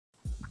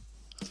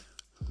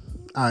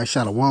Alright,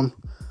 Shalom.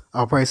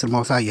 All praise to the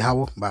Most High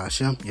Yahweh, by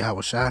Hashem,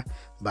 Yahweh Shai,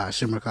 by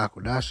Hashem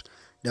Rakakwadash.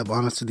 Double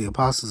honors to the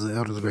apostles and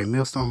elders of the great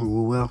millstone who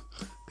rule well.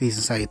 Peace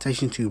and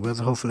salutation to you,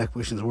 brother. Hopefully, like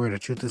wishing the word of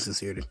truth and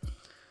sincerity.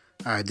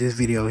 Alright, this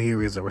video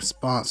here is a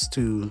response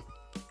to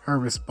her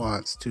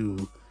response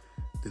to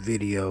the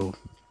video.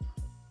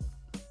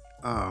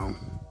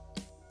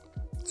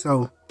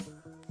 So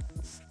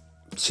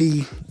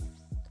she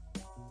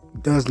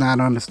does not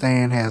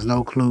understand, has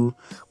no clue,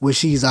 which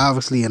she's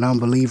obviously an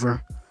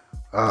unbeliever.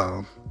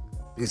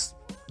 It's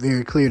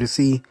very clear to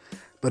see,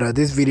 but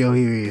this video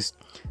here is,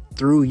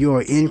 through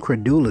your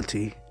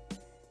incredulity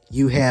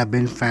you have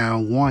been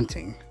found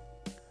wanting.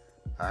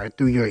 Alright,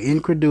 through your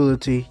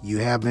incredulity you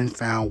have been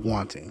found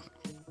wanting.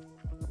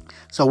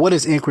 So what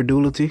is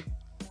incredulity?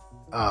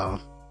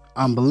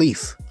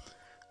 Unbelief.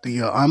 Through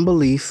your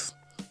unbelief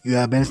you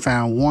have been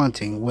found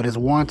wanting. What does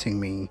wanting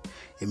mean?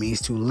 It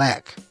means to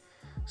lack.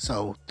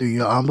 So through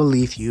your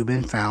unbelief you've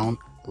been found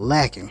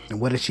lacking.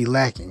 And what is she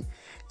lacking?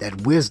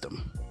 That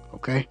wisdom.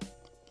 Okay?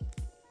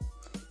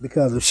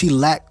 Because if she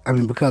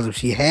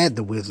had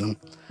the wisdom,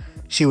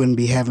 she wouldn't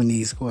be having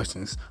these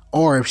questions.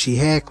 Or if she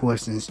had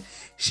questions,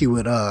 she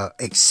would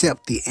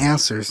accept the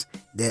answers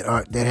that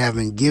have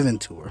been given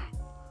to her.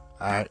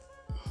 All right.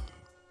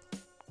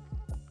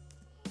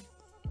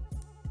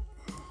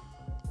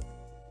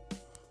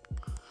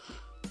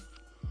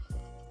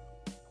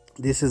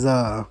 This is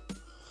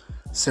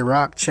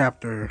Sirach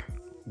chapter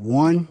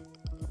 1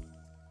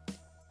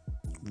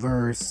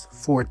 verse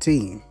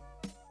 14.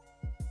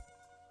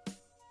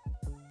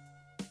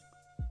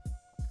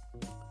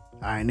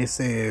 Alright, and it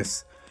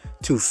says,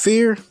 to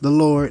fear the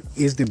Lord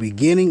is the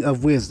beginning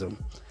of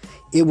wisdom.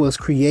 It was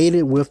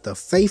created with the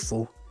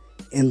faithful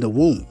in the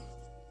womb.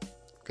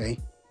 Okay,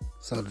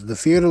 so the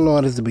fear of the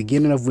Lord is the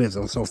beginning of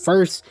wisdom. So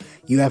first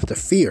you have to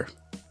fear.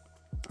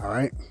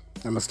 Alright,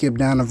 I'm going to skip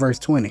down to verse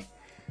 20.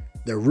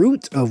 The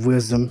root of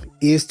wisdom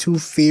is to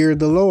fear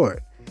the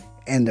Lord,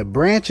 and the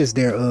branches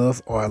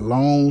thereof are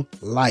long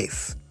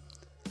life.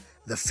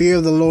 The fear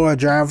of the Lord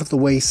driveth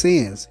away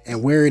sins,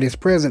 and where it is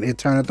present it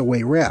turneth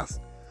away wrath.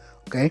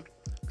 Okay,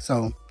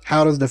 so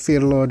how does the fear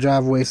of the Lord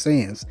drive away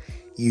sins?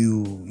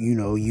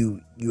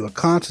 You are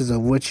conscious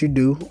of what you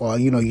do, or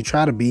you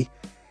try to be,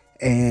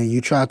 and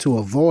you try to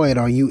avoid,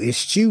 or you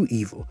eschew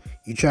evil.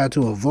 You try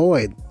to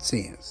avoid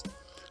sins.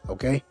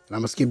 Okay, and I'm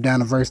gonna skip down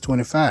to verse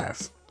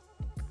 25.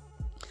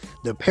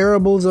 The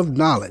parables of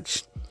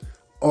knowledge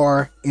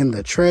are in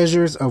the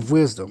treasures of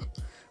wisdom,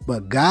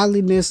 but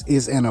godliness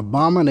is an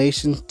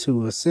abomination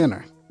to a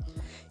sinner.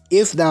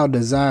 If thou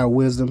desire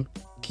wisdom,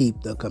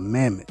 keep the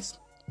commandments,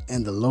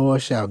 and the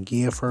Lord shall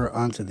give her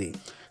unto thee.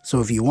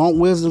 So if you want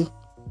wisdom,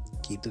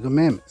 keep the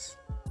commandments.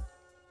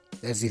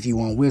 That's if you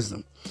want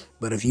wisdom.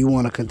 But if you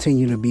want to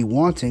continue to be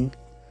wanting,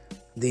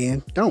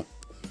 then don't.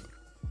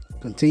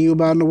 Continue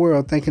about in the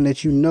world thinking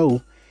that you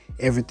know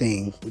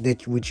everything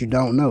which you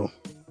don't know.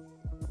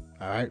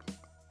 All right.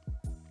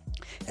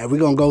 And we're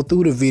going to go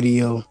through the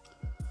video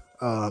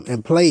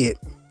and play it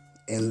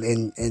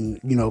and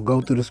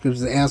go through the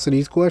scriptures and answer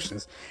these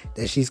questions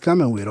that she's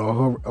coming with,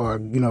 or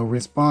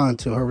respond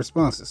to her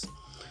responses.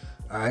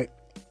 All right.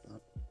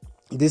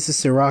 This is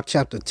Sirach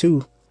chapter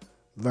 2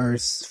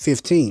 verse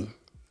 15.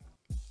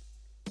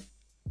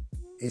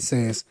 It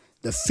says,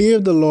 the fear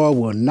of the Lord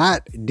will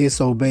not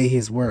disobey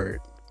his word,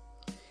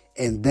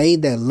 and they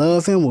that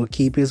love him will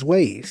keep his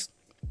ways.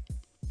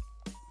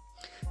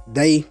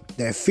 They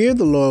that fear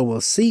the Lord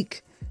will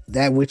seek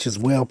that which is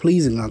well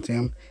pleasing unto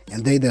him,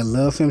 and they that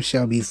love him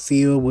shall be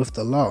filled with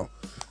the law.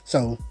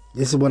 So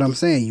this is what I'm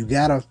saying. You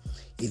gotta,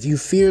 if you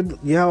fear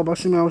Yahweh,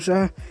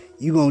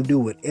 you're gonna do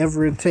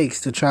whatever it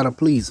takes to try to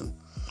please him.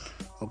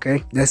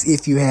 Okay, that's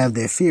if you have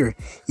that fear.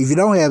 If you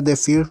don't have that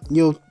fear,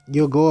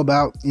 you'll go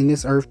about in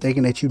this earth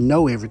thinking that you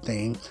know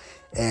everything,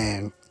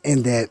 and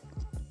that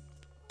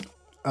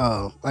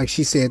like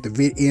she said at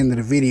the end of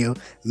the video,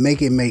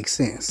 make it make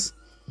sense.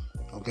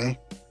 Okay,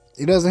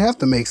 it doesn't have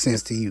to make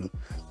sense to you,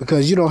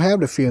 because you don't have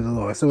the fear of the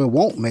Lord, so it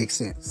won't make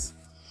sense.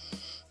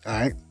 All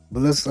right, but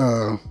let's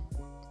shoot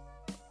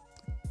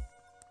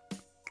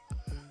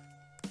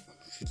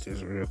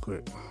this real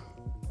quick.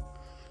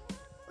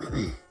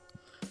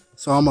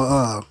 So I'm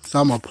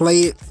gonna play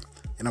it,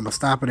 and I'm gonna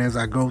stop it as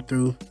I go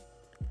through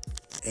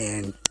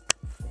and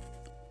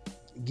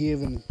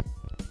depending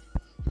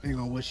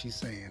on what she's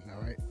saying.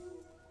 All right.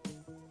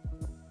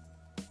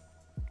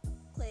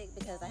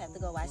 Because I have to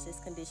go wash this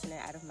conditioner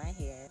out of my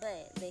hair.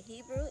 But the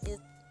Hebrew is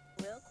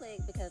real quick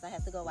because I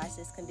have to go wash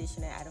this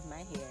conditioner out of my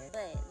hair.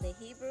 But the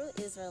Hebrew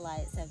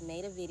Israelites have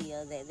made a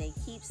video that they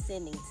keep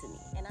sending to me,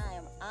 and I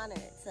am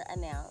honored to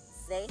announce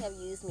they have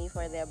used me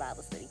for their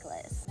Bible study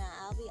class. Now,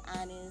 I'll be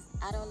honest,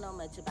 I don't know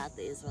much about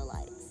the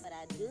Israelites, but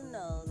I do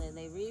know that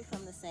they read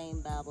from the same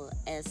Bible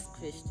as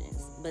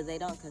Christians, but they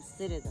don't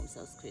consider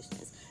themselves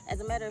Christians. As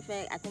a matter of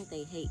fact, I think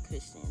they hate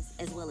Christians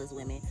as well as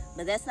women,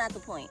 but that's not the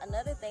point.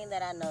 Another thing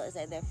that I know is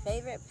that their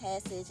favorite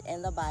passage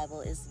in the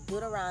Bible is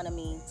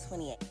Deuteronomy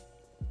 28.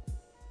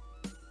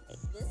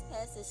 This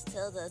passage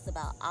tells us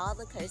about all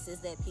the curses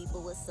that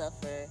people would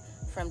suffer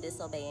from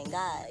disobeying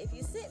God. If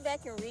you sit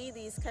back and read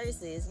these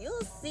curses,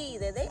 you'll see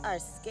that they are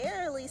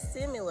scarily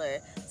similar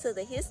to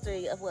the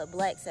history of what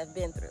blacks have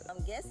been through.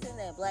 I'm guessing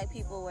that black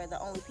people were the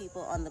only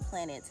people on the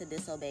planet to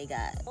disobey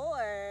God.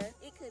 Or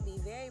it could be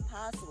very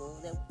possible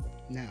that...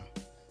 Now,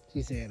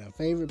 she said her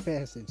favorite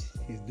passage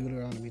is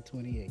Deuteronomy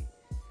 28.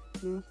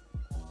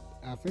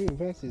 Our favorite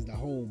passage is the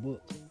whole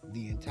book,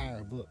 the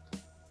entire book.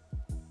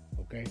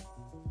 Okay?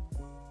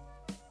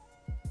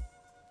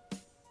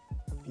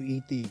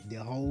 We eat the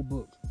whole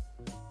book,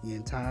 the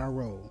entire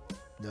roll.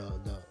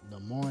 The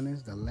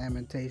mournings, the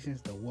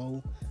lamentations, the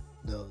woe,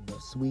 the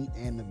sweet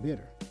and the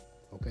bitter.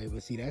 Okay,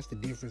 but see, that's the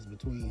difference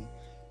between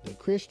the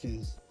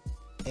Christians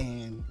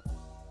and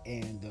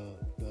the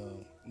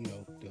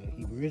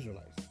Hebrew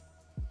Israelites.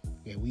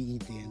 Yeah, we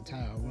eat the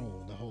entire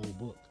roll, the whole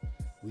book.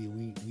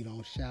 We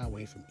don't shy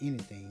away from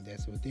anything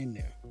that's within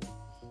there.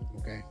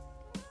 Okay.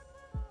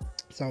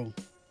 So,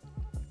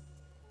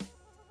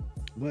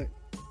 but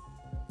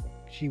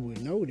she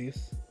would know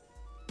this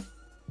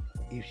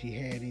if she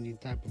had any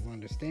type of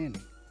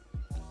understanding.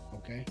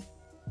 Okay.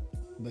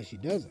 But she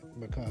doesn't,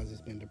 because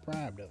it's been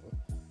deprived of her.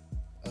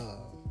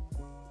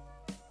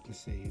 Let's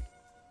see.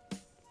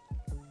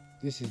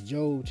 This is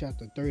Job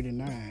chapter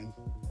 39,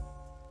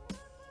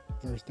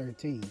 verse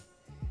 13.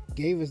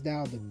 Gavest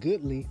thou the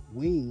goodly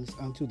wings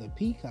unto the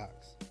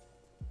peacocks,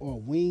 or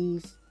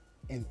wings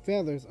and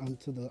feathers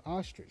unto the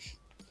ostrich,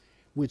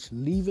 which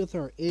leaveth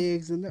her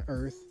eggs in the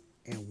earth,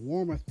 and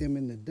warmeth them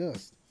in the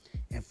dust,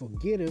 and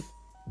forgetteth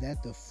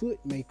that the foot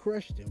may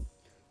crush them,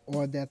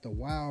 or that the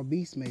wild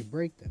beast may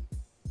break them.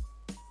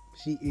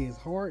 She is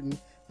hardened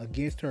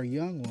against her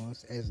young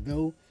ones, as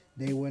though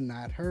they were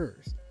not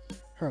hers.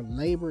 Her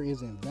labor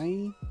is in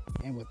vain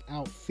and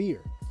without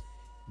fear,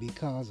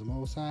 because the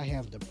Most High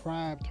have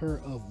deprived her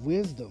of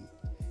wisdom,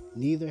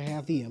 neither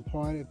hath he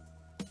imparted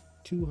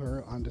to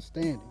her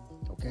understanding.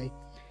 Okay?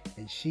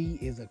 And she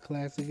is a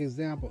classic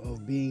example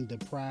of being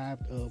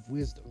deprived of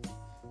wisdom.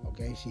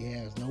 Okay? She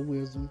has no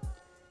wisdom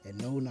and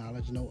no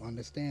knowledge, no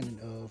understanding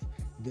of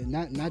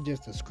not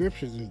just the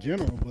scriptures in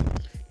general,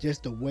 but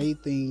just the way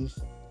things,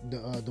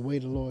 the way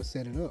the Lord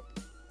set it up.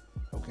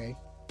 Okay?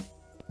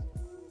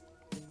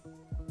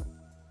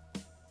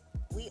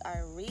 We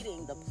are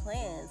reading the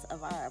plans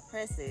of our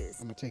oppressors.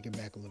 I'm going to take it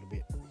back a little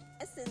bit.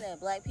 Guessing that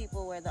black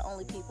people were the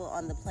only people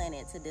on the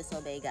planet to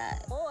disobey God.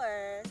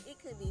 Or it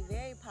could be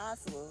very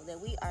possible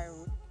that we are...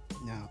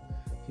 Now,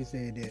 she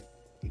said that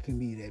it can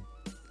be that,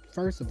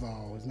 first of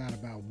all, it's not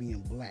about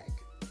being black.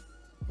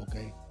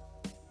 Okay?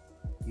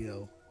 You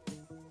know,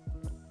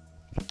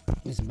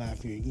 it's about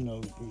if you're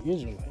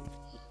Israelite,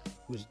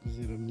 which is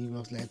the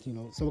Negroes,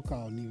 Latinos,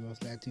 so-called Negroes,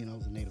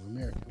 Latinos, and Native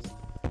Americans.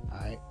 All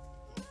right?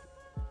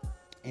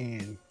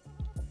 And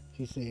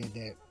she said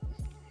that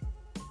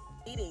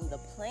reading the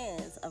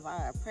plans of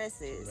our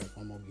oppressors.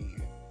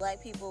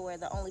 Black people were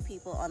the only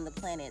people on the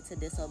planet to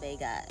disobey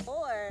God.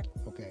 Or...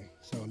 Okay,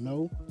 so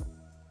no,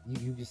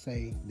 you can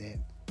say that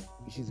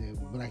she said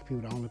black people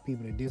are the only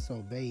people to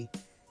disobey,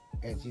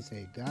 as she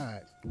said,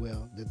 God.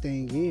 Well, the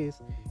thing is,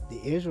 the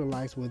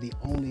Israelites were the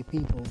only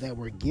people that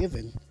were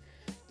given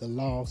the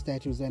law,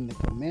 statutes, and the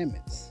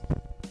commandments.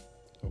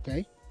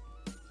 Okay?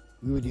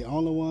 We were the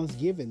only ones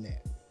given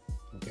that.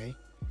 Okay?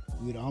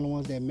 We were the only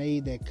ones that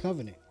made that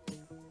covenant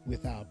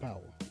with our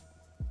power.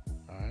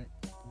 Alright?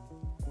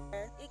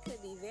 It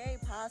could be very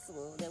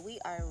possible that we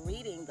are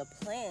reading the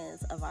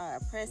plans of our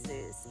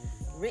oppressors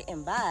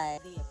written by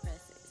the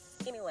oppressors.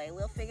 Anyway,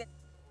 we'll figure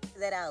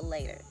that out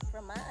later.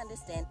 From my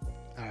understanding.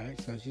 Alright,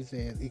 so she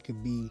says it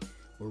could be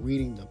we're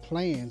reading the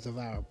plans of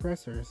our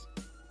oppressors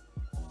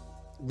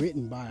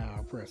written by our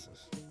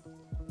oppressors.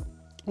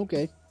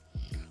 Okay.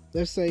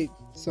 Let's say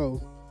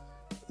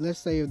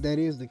if that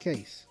is the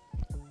case.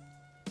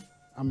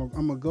 I'm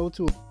gonna go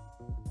to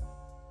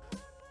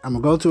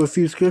a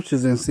few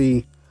scriptures and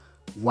see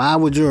why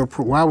would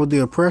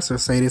the oppressor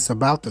say this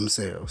about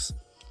themselves.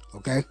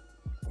 Okay.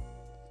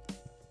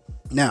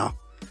 Now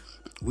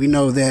we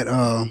know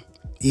that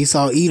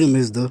Esau Edom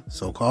is the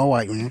so-called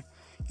white man.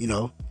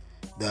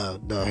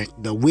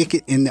 The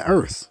wicked in the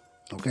earth.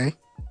 Okay.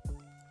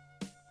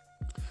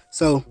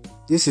 So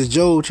this is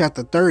Job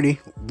chapter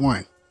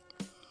 31.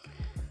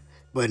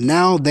 But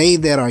now they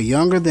that are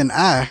younger than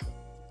I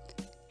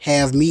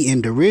have me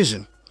in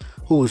derision,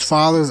 whose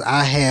fathers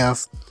I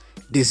have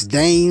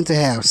disdained to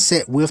have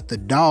set with the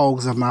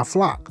dogs of my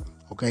flock.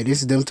 Okay, this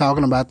is them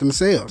talking about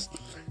themselves.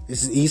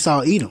 This is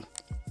Esau Edom.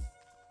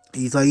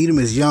 Esau Edom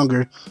is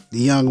younger, the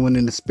young one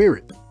in the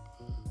spirit.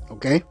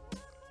 Okay.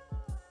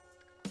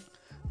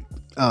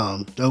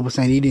 Job was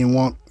saying he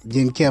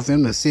didn't care for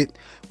him to sit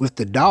with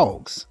the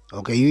dogs.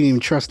 Okay, you didn't even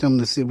trust them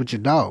to sit with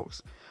your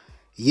dogs.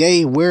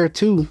 Yea,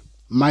 whereto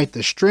might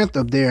the strength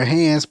of their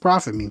hands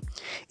profit me,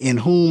 in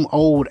whom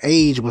old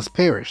age was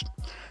perished.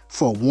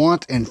 For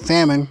want and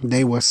famine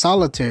they were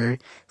solitary,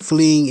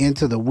 fleeing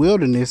into the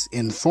wilderness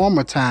in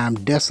former time,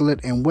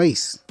 desolate and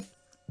waste.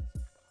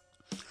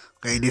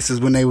 Okay, this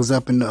is when they was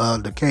up in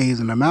the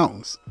caves and the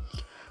mountains.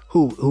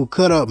 Who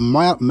cut up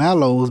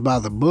mallows by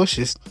the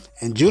bushes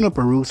and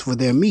juniper roots for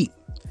their meat.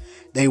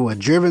 They were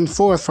driven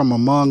forth from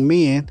among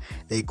men.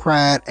 They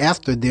cried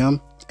after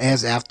them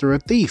as after a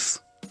thief,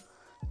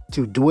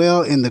 to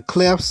dwell in the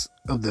clefts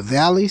of the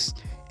valleys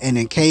and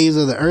in caves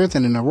of the earth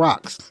and in the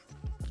rocks.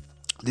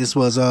 This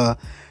was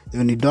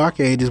in the dark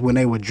ages when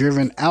they were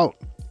driven out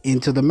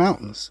into the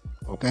mountains.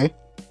 Okay,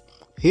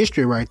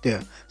 history right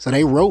there. So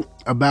they wrote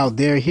about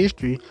their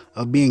history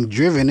of being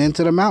driven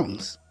into the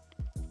mountains.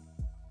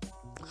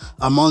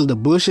 Among the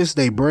bushes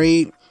they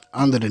brayed,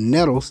 under the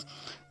nettles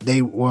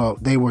they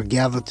were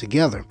gathered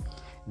together.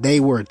 They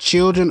were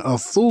children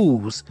of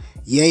fools,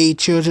 yea,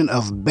 children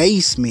of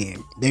base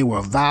men. They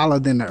were viler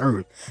than the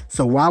earth.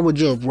 So why would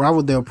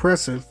the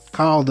oppressor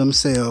call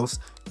themselves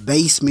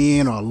base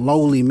men or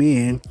lowly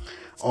men,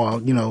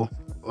 or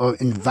or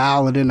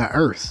viler than the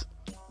earth?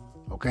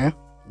 Okay,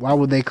 why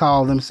would they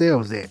call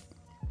themselves that?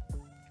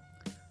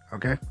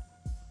 Okay,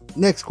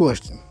 next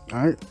question.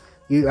 All right,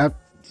 I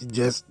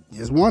just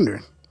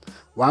wondering,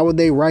 why would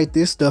they write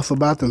this stuff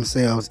about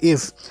themselves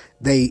if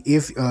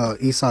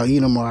Esau,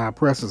 Edom, or our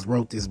oppressors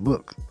wrote this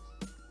book?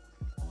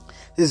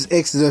 This is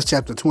Exodus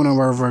chapter 20,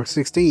 verse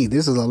 16.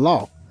 This is a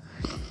law.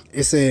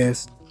 It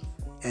says,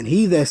 "And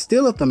he that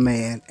stealeth a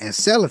man and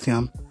selleth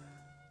him,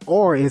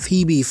 or if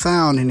he be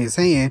found in his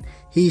hand,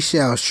 he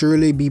shall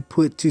surely be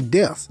put to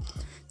death."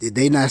 Did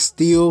they not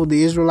steal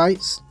the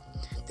Israelites?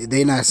 Did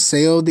they not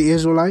sell the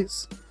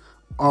Israelites?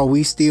 Are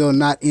we still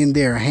not in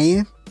their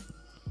hand?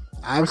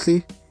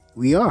 Obviously,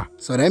 we are.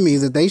 So that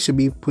means that they should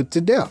be put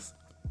to death.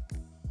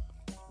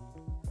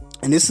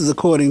 And this is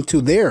according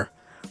to their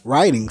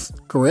writings,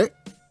 correct?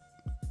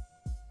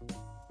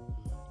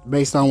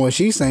 Based on what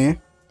she's saying.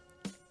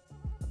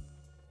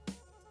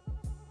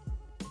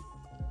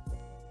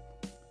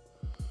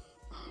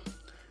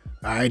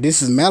 All right,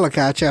 this is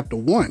Malachi chapter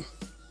 1.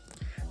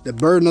 The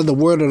burden of the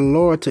word of the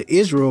Lord to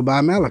Israel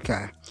by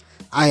Malachi.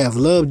 "I have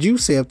loved you,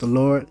 saith the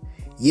Lord.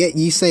 Yet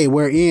ye say,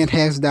 wherein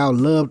hast thou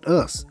loved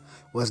us?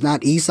 Was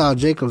not Esau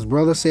Jacob's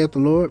brother, saith the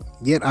Lord?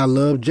 Yet I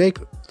loved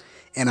Jacob,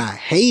 and I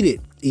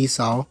hated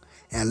Esau,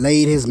 and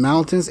laid his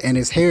mountains and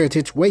his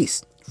heritage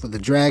waste for the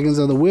dragons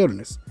of the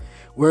wilderness.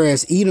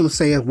 Whereas Edom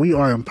saith, we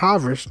are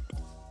impoverished,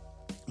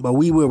 but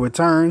we will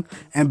return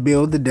and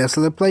build the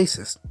desolate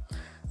places.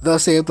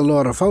 Thus saith the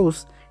Lord of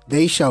hosts,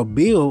 they shall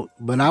build,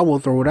 but I will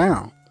throw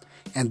down,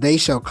 and they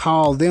shall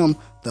call them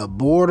the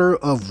border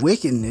of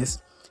wickedness,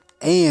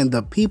 and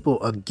the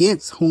people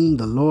against whom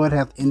the Lord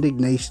hath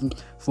indignation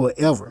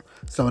forever."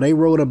 So they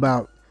wrote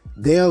about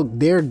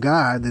their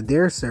God that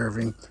they're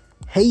serving,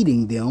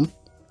 hating them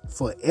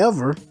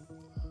forever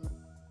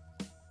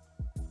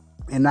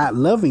and not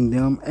loving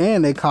them,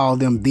 and they call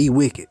them the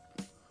wicked.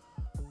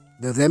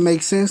 Does that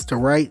make sense to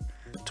write?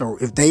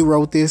 If they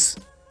wrote this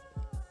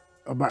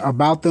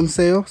about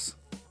themselves?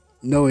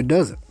 No, it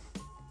doesn't.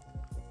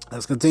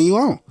 Let's continue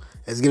on.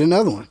 Let's get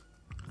another one.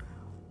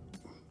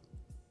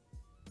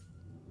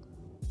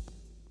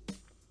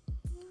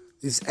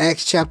 This is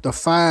Acts chapter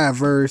 5,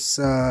 verse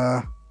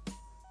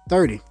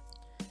 30.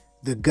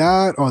 "The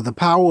God or the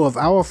power of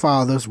our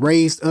fathers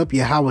raised up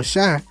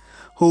Yahushua,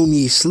 whom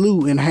ye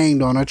slew and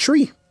hanged on a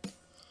tree.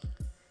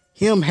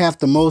 Him hath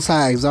the Most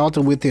High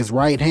exalted with his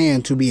right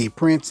hand to be a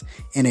prince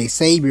and a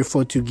savior,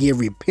 for to give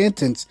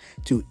repentance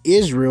to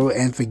Israel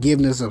and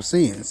forgiveness of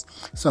sins."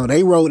 So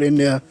they wrote in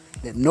there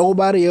that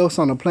nobody else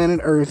on the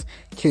planet Earth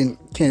can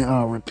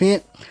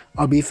repent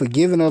or be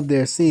forgiven of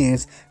their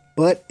sins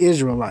but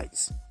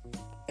Israelites.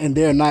 And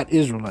they're not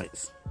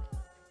Israelites.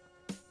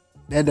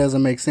 That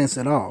doesn't make sense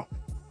at all.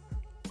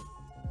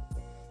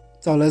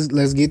 So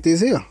let's get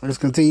this here. Let's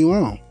continue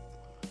on.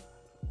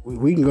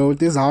 We can go with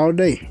this all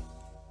day.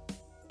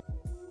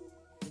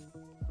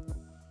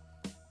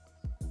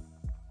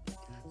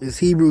 It's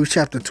Hebrews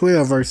chapter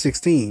 12, verse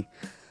 16.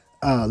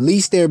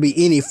 "Lest there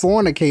be any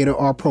fornicator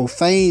or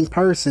profane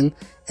person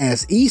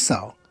as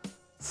Esau,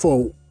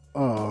 who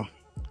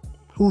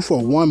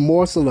for one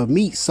morsel of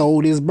meat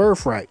sold his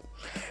birthright.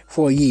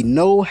 For ye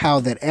know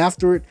how that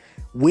afterward,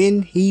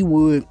 when he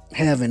would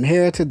have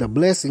inherited the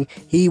blessing,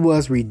 he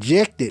was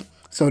rejected."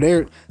 So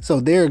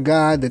their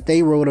God that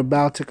they wrote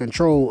about to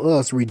control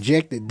us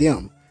rejected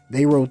them.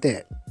 They wrote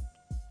that.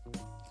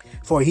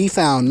 "For he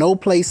found no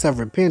place of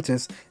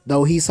repentance,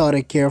 though he sought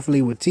it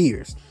carefully with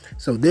tears."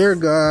 So their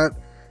God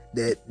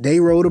that they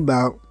wrote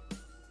about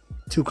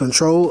to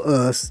control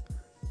us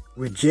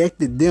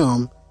rejected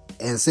them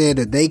and said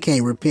that they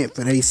can't repent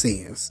for their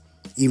sins,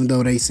 even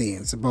though they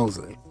sin,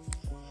 supposedly.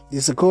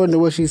 It's according to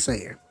what she's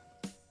saying.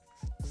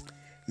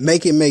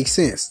 Make it make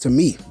sense to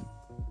me.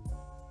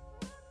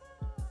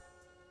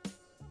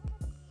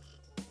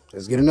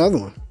 Let's get another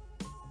one.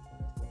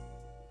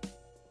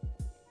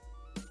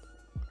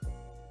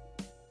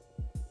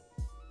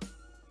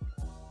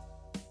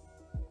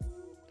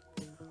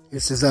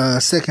 This is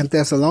 2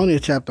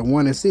 Thessalonians chapter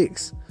 1 and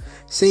 6.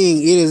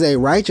 "Seeing it is a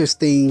righteous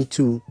thing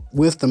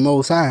with the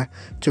Most High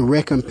to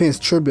recompense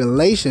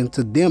tribulation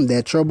to them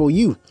that trouble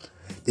you."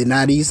 Did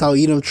not Esau,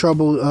 Edom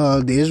trouble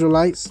the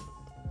Israelites?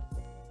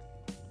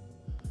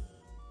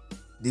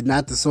 Did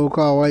not the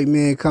so-called white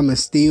man come and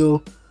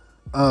steal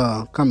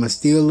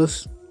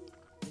us?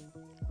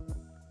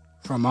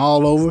 from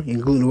all over,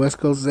 including the west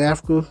coast of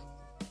Africa,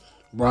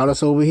 brought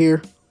us over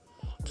here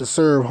to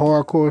serve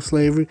hardcore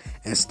slavery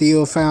and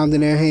still found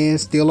in their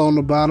hands, still on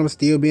the bottom,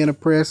 still being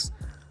oppressed.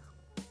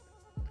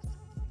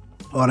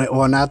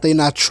 Or not, they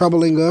not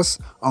troubling us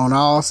on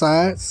all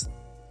sides.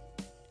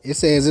 It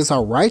says it's a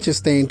righteous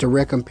thing to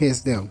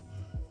recompense them.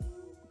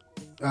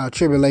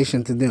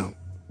 Tribulation to them.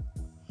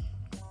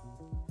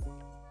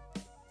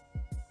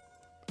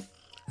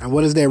 And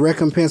what is that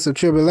recompense of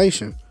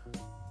tribulation?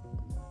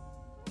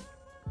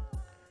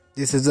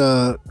 This is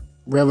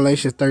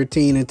Revelation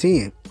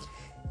 13:10.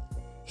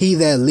 He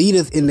that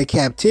leadeth into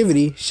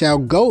captivity shall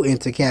go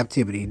into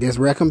captivity. There's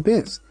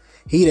recompense.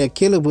 He that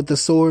killeth with the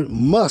sword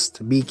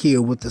must be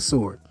killed with the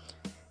sword.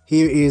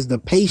 Here is the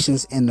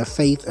patience and the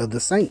faith of the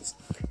saints,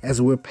 as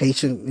we're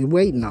patiently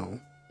waiting on.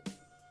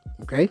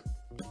 Okay?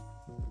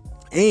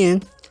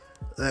 And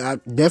I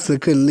definitely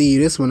couldn't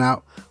leave this one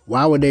out.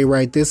 Why would they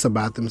write this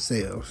about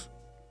themselves?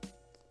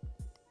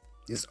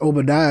 It's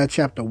Obadiah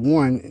chapter 1.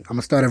 I'm going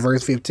to start at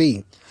verse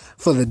 15.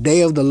 For the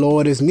day of the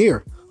Lord is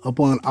near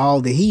upon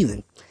all the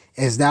heathen.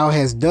 As thou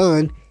hast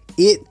done,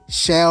 it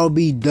shall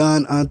be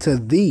done unto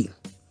thee.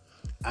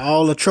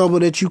 All the trouble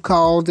that you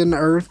caused in the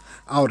earth,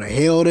 all the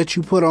hell that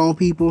you put on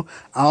people,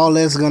 all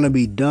that's going to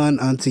be done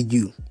unto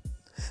you.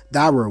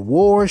 Thy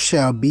reward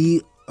shall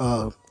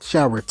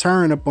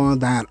return upon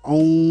thine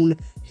own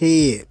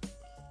head.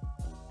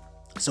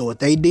 So what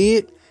they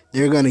did,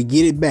 they're going to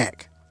get it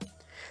back.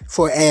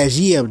 For as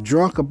ye have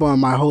drunk upon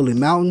my holy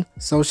mountain,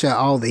 so shall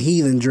all the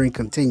heathen drink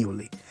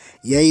continually.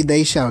 Yea,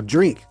 they shall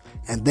drink,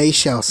 and they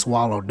shall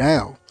swallow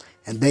down,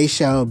 and they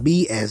shall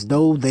be as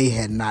though they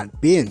had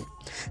not been.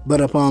 But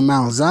upon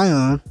Mount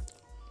Zion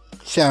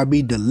shall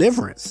be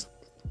deliverance.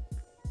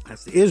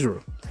 That's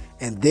Israel.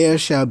 And there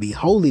shall be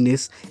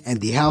holiness,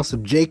 and the house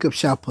of Jacob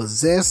shall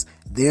possess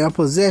their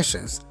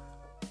possessions.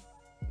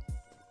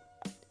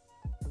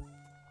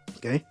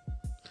 Okay.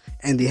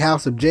 And the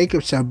house of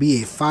Jacob shall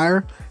be a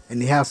fire,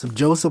 and the house of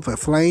Joseph a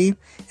flame,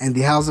 and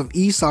the house of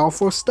Esau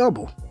for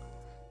stubble.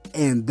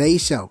 And they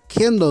shall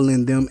kindle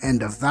in them and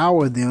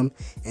devour them,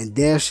 and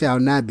there shall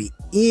not be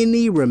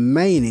any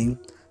remaining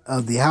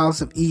of the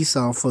house of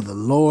Esau, for the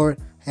Lord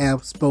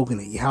have spoken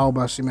it.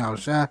 Yahweh Shema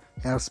Shai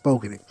have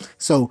spoken it.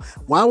 So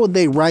why would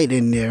they write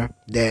in there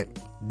that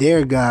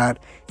their God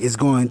is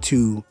going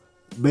to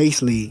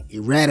basically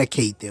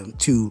eradicate them,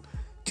 to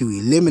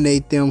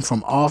eliminate them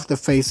from off the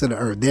face of the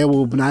earth? There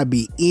will not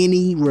be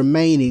any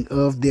remaining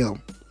of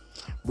them.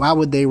 Why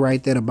would they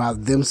write that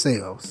about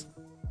themselves?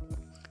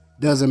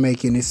 Doesn't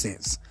make any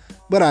sense.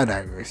 But I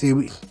digress. Here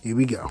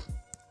we go.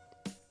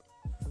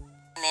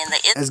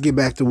 Let's get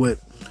back to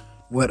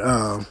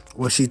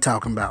what she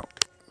talking about.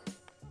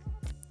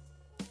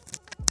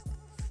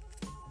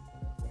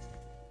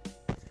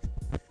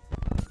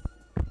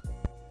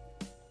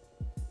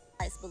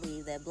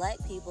 Believe that black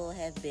people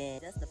have been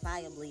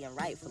justifiably and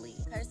rightfully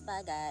cursed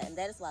by God, and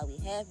that is why we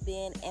have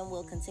been and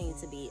will continue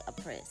to be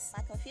oppressed.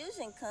 My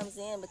confusion comes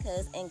in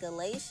because in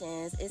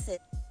Galatians it says,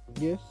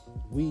 yes,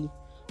 we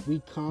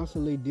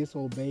constantly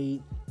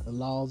disobeyed the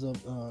laws of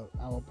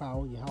our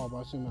power,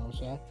 Yahweh Shema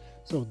Shai,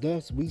 so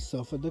thus we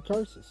suffer the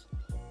curses.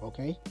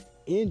 Okay,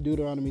 in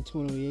Deuteronomy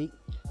 28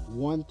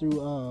 1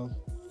 through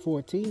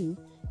 14,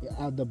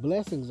 the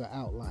blessings are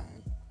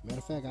outlined. Matter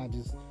of fact, I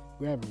just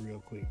grab it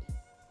real quick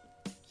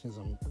since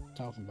I'm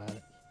talking about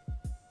it.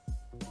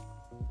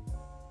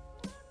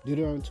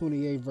 Deuteronomy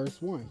 28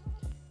 verse 1,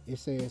 it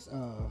says,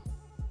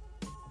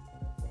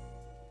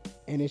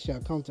 and it shall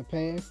come to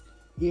pass,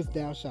 if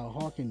thou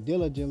shalt hearken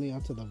diligently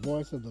unto the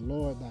voice of the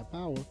Lord thy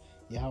power,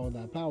 Yahweh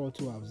thy power,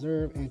 to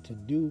observe and to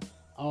do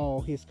all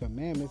his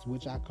commandments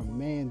which I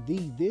command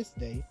thee this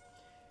day,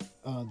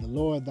 the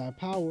Lord thy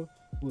power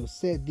will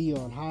set thee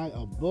on high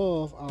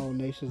above all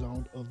nations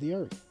of the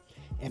earth.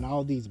 And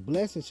all these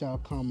blessings shall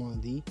come on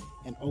thee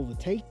and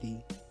overtake thee,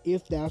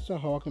 if thou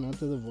shalt hearken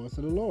unto the voice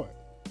of the Lord.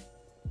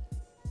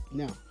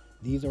 Now,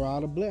 these are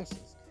all the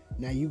blessings.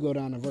 Now you go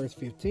down to verse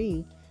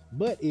 15.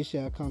 But it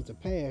shall come to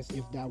pass,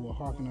 if thou wilt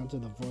hearken unto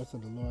the voice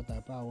of the Lord thy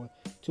power,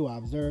 to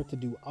observe to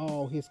do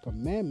all his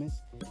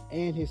commandments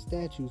and his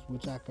statutes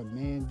which I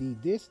command thee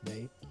this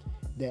day,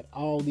 that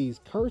all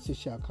these curses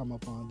shall come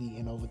upon thee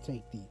and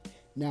overtake thee.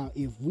 Now,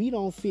 if we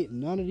don't fit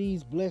none of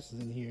these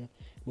blessings in here,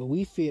 but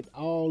we fit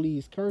all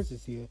these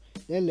curses here,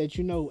 that lets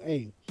you know,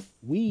 hey,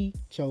 we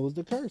chose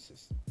the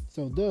curses.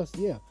 So thus,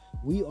 yeah,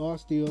 we are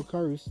still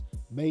cursed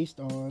based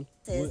on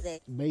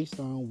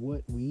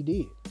what we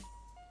did.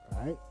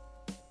 All right.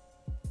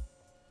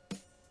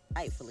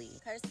 Rightfully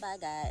cursed by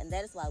God, and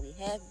that is why we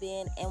have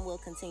been and will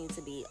continue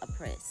to be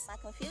oppressed. My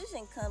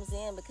confusion comes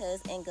in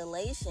because in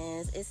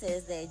Galatians it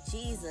says that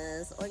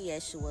Jesus, or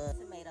Yeshua,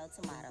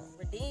 tomato,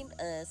 redeemed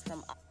us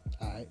from.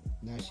 Alright,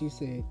 now she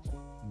said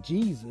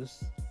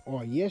Jesus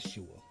or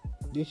Yeshua.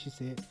 Then she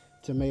said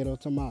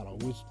tomato,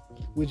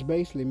 which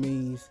basically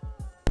means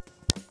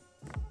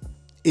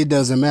it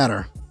doesn't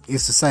matter.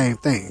 It's the same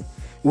thing.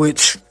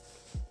 Which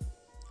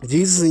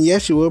Jesus and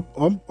Yeshua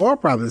are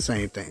probably the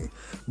same thing,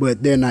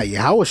 but they're not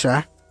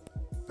Yahushua.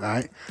 All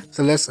right,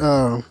 so let's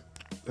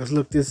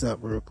look this up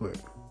real quick.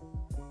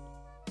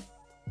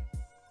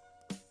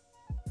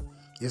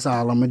 That's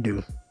all I'm going to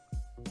do.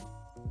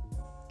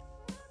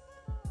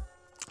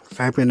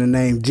 Type in the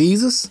name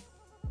Jesus.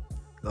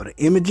 Go to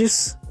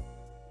images.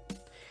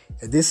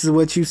 And this is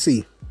what you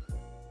see.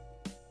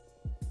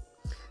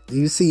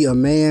 You see a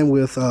man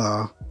with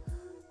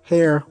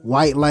hair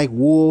white like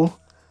wool,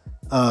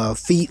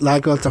 feet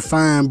like a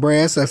fine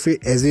brass,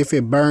 as if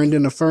it burned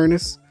in a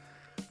furnace.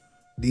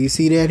 Do you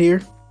see that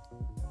here?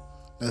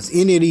 Does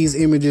any of these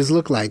images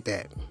look like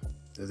that?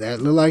 Does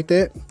that look like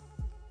that?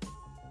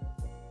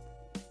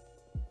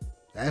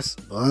 That's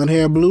blonde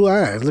hair, blue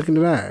eyes. Look at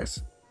the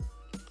eyes.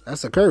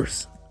 That's a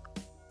curse.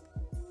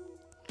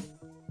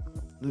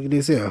 Look at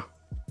this here.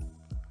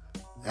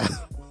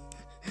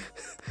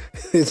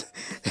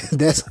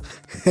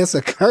 That's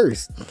a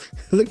curse.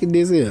 Look at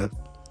this here.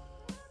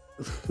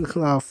 Look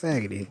all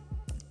faggoty.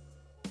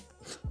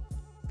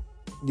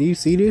 Do you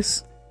see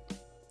this?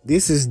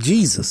 This is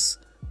Jesus.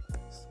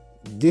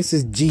 This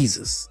is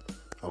Jesus.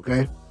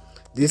 Okay?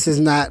 This is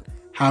not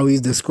how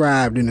he's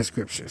described in the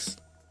scriptures.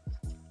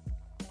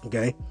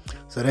 Okay?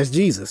 So that's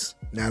Jesus.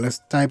 Now let's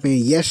type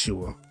in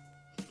Yeshua.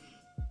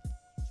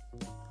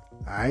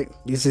 Alright?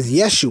 This is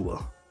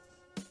Yeshua.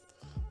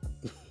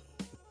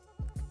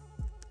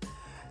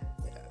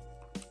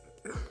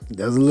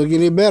 Doesn't look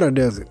any better,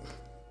 does it?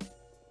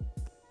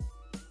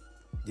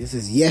 This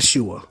is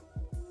Yeshua.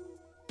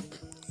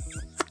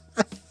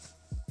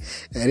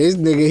 And this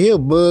nigga here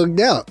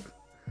bugged out.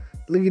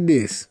 Look at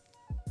this.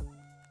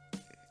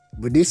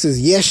 But this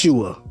is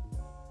Yeshua.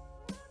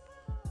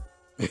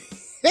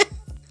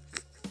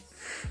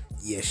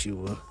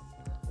 Yeshua.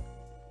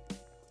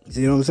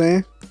 See what I'm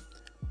saying?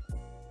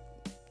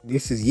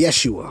 This is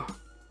Yeshua.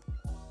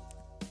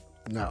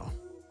 No.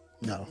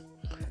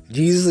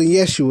 Jesus and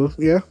Yeshua,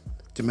 yeah.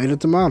 Tomato,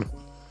 tomato.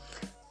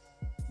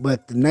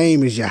 But the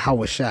name is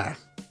Yahweh Shai.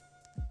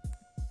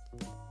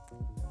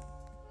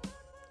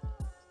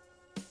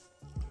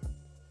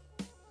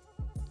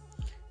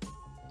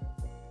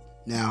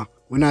 Now,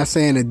 we're not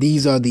saying that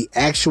these are the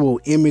actual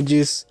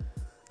images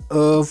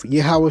of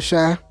Yahweh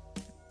Shai.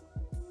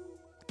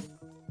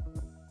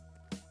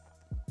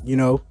 You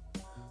know,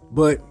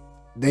 but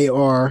they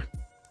are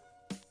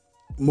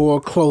more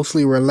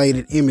closely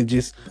related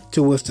images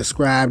to what's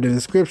described in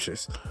the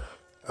scriptures.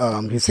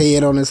 His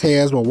head on his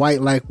hairs were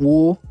white like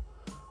wool.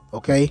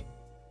 Okay.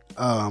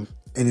 And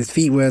his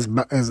feet were as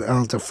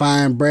to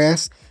fine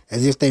brass,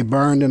 as if they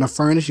burned in a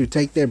furnace. You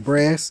take that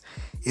brass,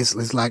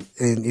 it's like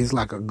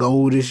a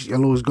goldish,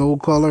 yellowish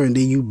gold color, and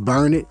then you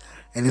burn it,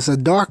 and it's a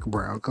dark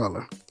brown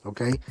color.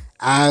 Okay.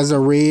 Eyes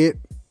are red.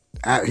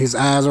 His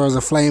eyes are as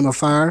a flame of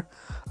fire.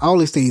 All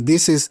these things.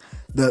 This is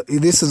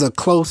a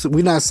close.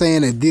 We're not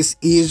saying that this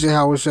is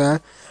Yahweh Shai,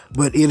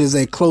 but it is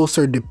a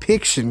closer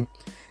depiction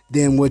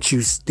than what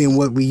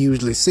we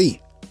usually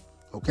see.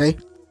 Okay?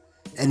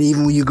 And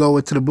even when you go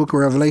into the book of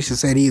Revelation,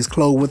 said he is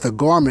clothed with a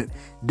garment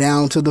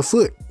down to the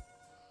foot,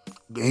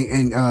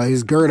 and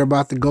his girdle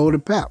about the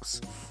golden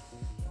paps.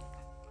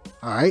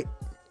 All right.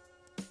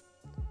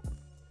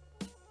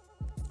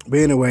 But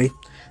anyway,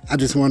 I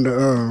just wanted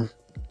to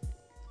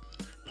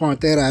point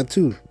that out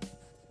too.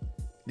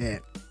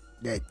 That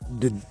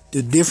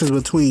the difference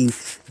between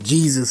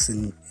Jesus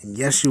and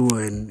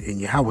Yeshua and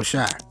Yahweh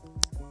Shai.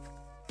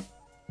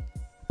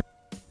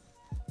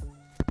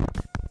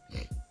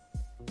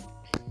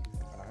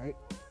 Alright.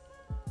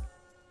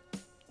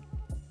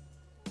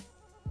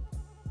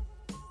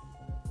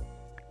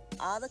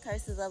 All the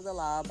curses of the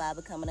law by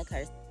becoming a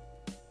curse.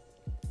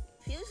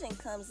 Confusion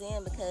comes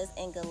in because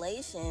in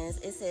Galatians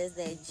it says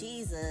that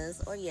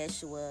Jesus, or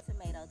Yeshua,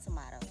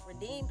 tomato,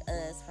 redeemed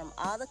us from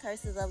all the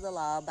curses of the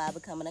law by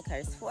becoming a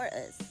curse for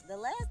us. The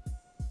last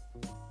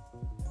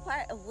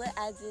part of what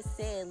I just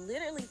said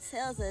literally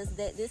tells us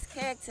that this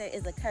character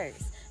is a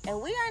curse,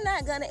 and we are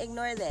not going to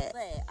ignore that.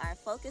 But our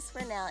focus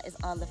for now is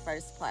on the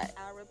first part.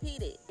 I'll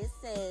repeat it. It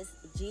says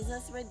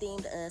Jesus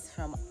redeemed us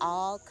from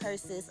all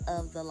curses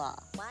of the law.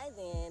 Why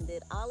then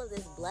did all of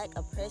this black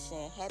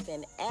oppression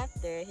happen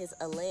after his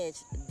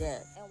alleged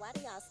death? And why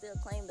do y'all still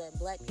claim that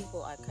black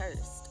people are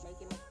cursed?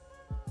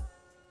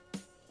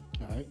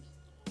 All right.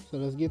 So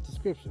let's get the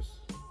scriptures.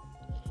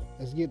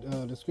 Let's get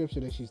the scripture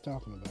that she's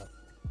talking about.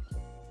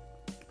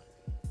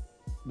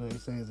 But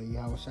it says that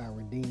Yahweh shall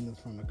redeem us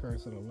from the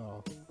curse of the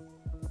law.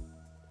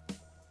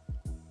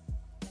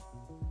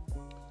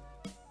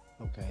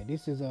 Okay,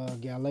 this is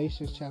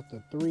Galatians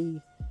chapter 3,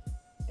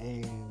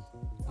 and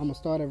I'm going to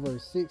start at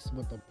verse 6,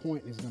 but the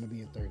point is going to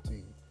be at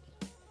 13.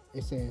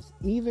 It says,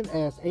 even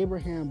as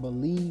Abraham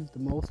believed the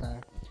Most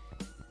High,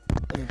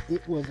 and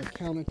it was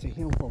accounted to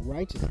him for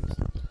righteousness.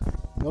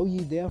 Know ye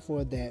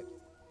therefore that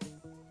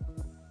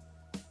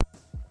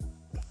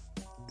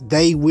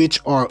they which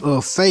are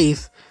of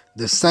faith,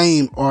 the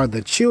same are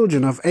the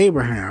children of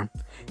Abraham.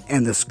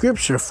 And the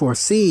scripture,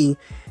 foreseeing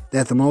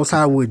that the Most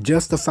High would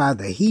justify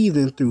the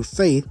heathen through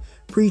faith,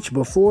 preached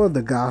before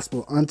the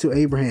gospel unto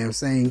Abraham,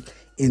 saying,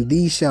 in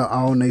these shall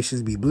all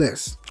nations be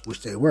blessed,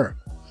 which they were.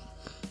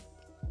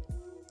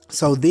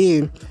 So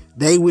then,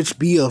 they which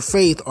be of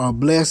faith are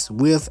blessed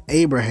with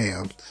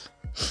Abraham,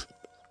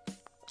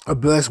 are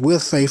blessed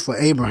with faith for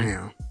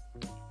Abraham.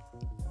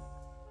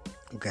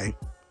 Okay.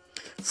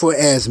 For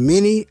as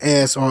many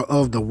as are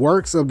of the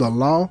works of the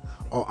law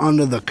are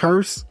under the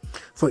curse,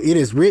 for it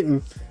is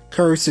written,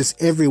 cursed is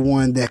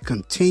everyone that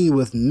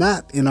continueth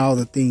not in all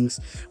the things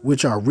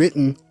which are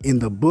written in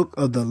the book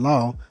of the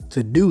law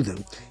to do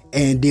them.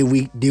 And did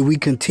we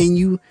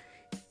continue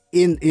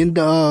in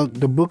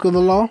the book of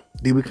the law?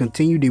 Did we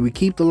continue? Did we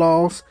keep the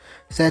laws,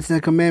 statutes,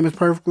 and commandments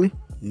perfectly?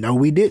 No,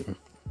 we didn't.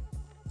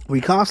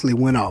 We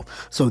constantly went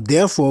off. So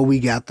therefore, we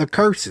got the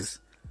curses.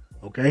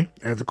 Okay,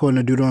 as according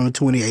to Deuteronomy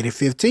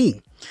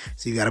 28:15.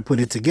 So you got to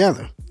put it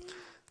together.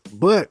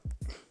 But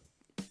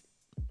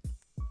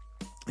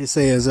it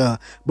says,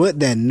 but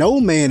that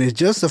no man is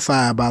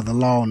justified by the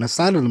law in the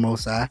sight of the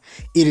Most High,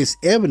 it is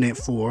evident,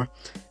 for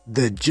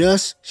the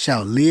just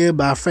shall live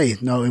by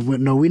faith. No,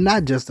 we're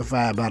not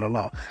justified by the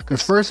law.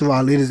 Because first of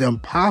all, it is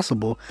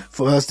impossible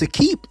for us to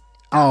keep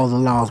all the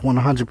laws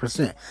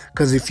 100%.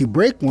 Because if you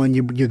break one,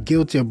 you're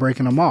guilty of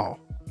breaking them all.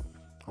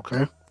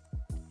 Okay?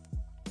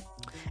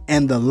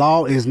 And the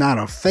law is not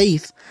of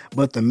faith,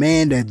 but the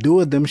man that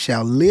doeth them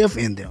shall live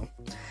in them.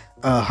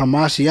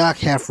 Hamashiach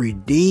hath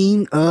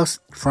redeemed us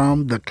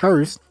from the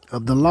curse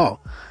of the law.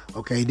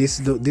 Okay, this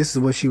is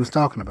what she was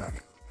talking about.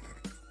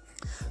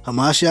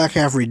 Hamashiach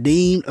hath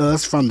redeemed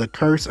us from the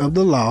curse of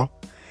the law,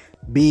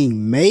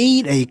 being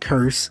made a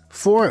curse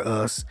for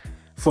us.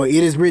 For it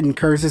is written,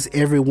 curses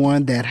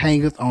everyone that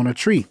hangeth on a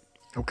tree.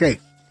 Okay.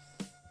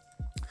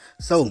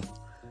 So,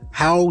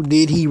 how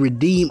did he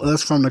redeem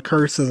us from the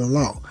curse of the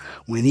law?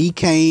 When he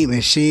came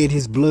and shed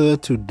his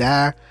blood to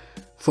die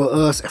for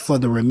us for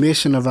the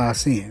remission of our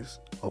sins.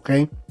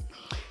 Okay.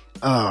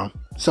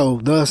 So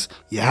thus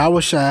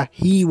Yahushua,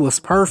 he was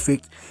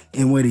perfect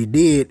in what he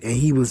did, and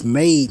he was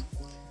made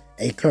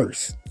a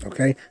curse.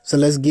 Okay. So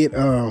let's get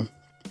that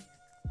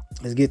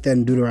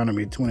in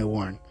Deuteronomy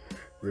 21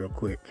 real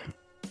quick.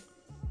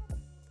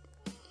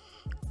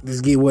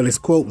 Let's get what it's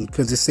quoting,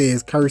 because it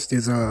says cursed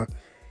is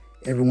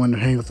everyone that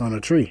hangeth on a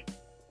tree.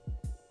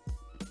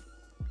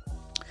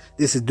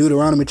 This is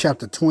Deuteronomy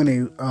chapter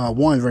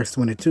 21, verse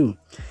 22.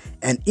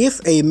 And if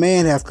a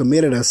man have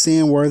committed a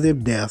sin worthy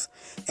of death,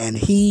 and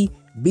he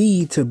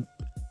be to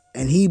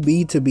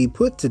be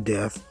put to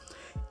death,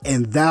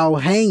 and thou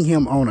hang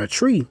him on a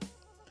tree.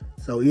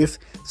 So if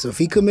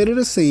he committed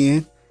a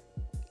sin,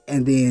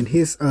 and then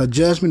his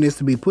judgment is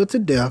to be put to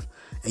death,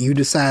 and you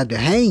decide to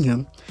hang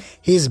him,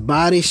 his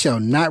body shall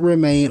not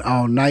remain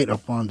all night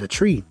upon the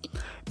tree,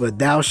 but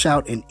thou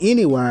shalt in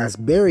any wise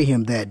bury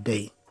him that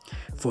day.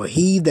 For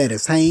he that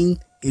is hanged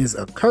is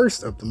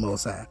accursed of the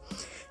Most High,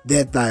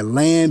 that thy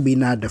land be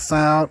not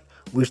defiled,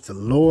 which the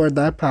Lord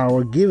thy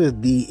power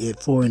giveth thee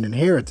it for an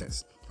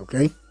inheritance.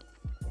 Okay?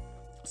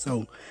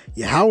 So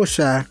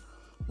Yahushua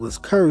was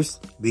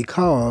cursed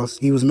because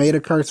he was made a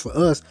curse for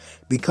us,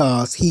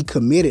 because he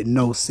committed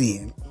no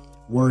sin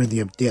worthy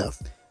of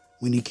death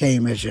when he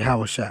came as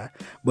Yahushua.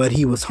 But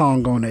he was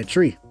hung on that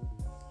tree.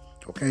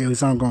 Okay? He was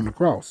hung on the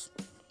cross.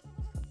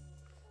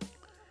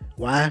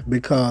 Why?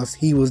 Because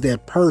he was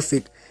that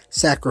perfect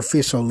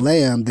sacrificial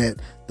lamb that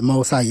the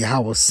Most High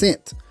Yahweh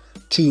sent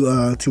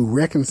to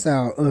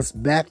reconcile us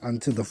back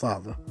unto the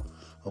Father.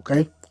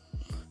 Okay?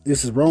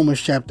 This is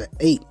Romans chapter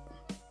 8,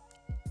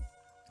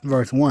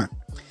 verse 1.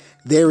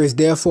 There is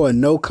therefore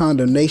no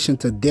condemnation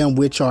to them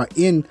which are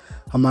in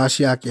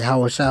Hamashiach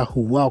Yahushua,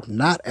 who walk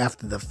not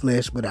after the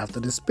flesh, but after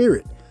the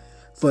Spirit.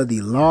 For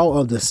the law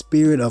of the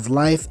Spirit of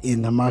life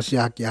in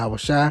Hamashiach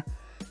Yahushua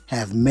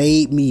have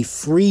made me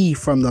free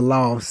from the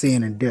law of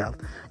sin and death.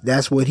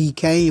 That's what he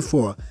came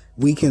for.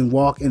 We can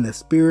walk in the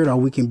Spirit, or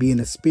we can be in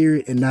the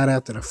Spirit and not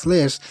after the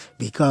flesh,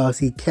 because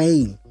he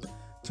came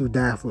to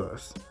die for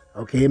us.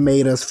 Okay, it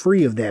made us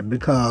free of that,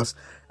 because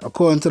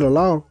according to the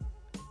law,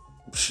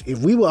 if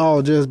we were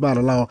all judged by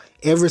the law,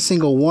 every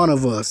single one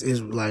of us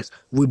Israelites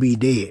would be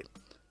dead.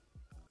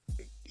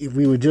 If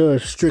we were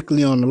judged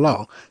strictly on the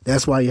law.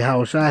 That's why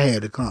Yahushua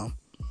had to come.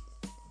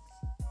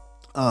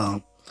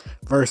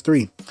 Verse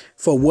 3.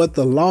 For what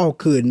the law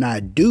could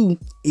not do,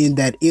 in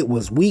that it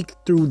was weak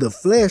through the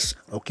flesh.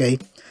 Okay.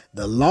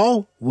 The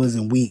law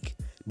wasn't weak,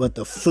 but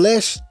the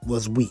flesh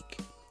was weak.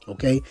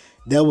 Okay.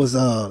 There was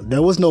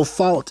no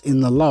fault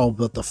in the law,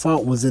 but the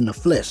fault was in the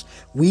flesh.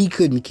 We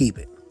couldn't keep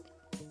it.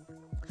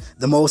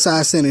 The Most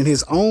High sending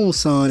his own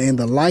Son in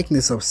the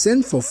likeness of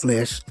sinful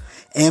flesh,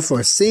 and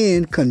for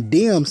sin,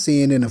 condemned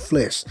sin in the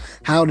flesh.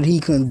 How did he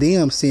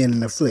condemn sin in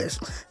the flesh?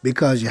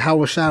 Because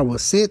Yahushua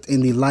was sent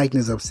in the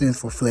likeness of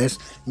sinful flesh,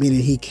 meaning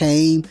he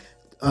came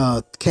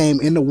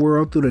in the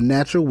world through the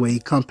natural way,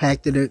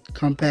 compacted in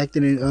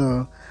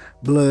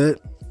blood,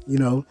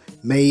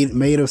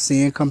 made of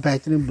sin,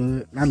 compacted in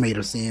blood. Not made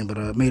of sin,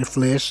 but made of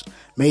flesh,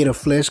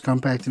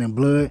 compacted in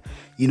blood.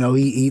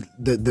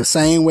 The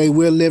same way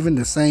we're living,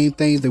 the same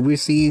things that we're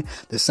seeing,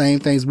 the same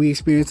things we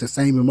experience, the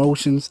same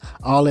emotions,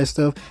 all that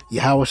stuff.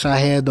 Yahushua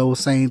had those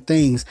same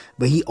things,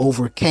 but he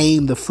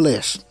overcame the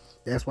flesh.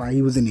 That's why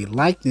he was in the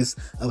likeness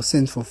of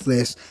sinful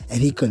flesh,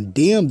 and he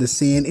condemned the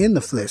sin in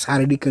the flesh. How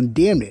did he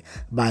condemn it?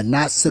 By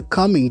not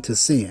succumbing to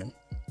sin.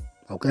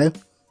 Okay?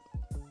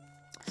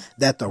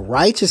 that the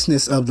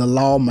righteousness of the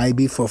law may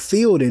be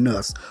fulfilled in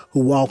us,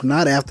 who walk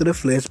not after the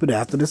flesh, but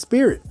after the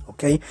Spirit.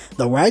 Okay,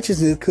 the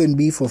righteousness couldn't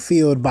be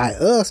fulfilled by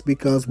us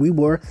because we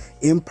were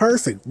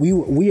imperfect.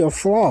 We are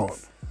flawed.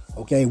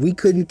 Okay, we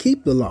couldn't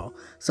keep the law.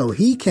 So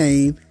he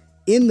came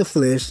in the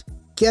flesh,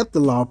 kept the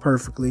law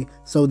perfectly,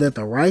 so that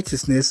the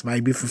righteousness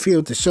might be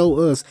fulfilled, to show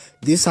us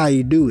this how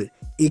you do it.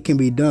 It can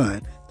be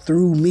done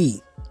through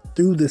me,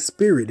 through the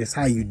Spirit. Is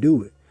how you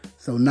do it.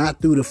 So not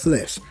through the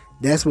flesh.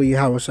 That's what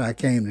Yahushua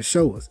came to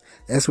show us.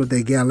 That's what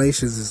the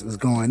Galatians is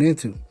going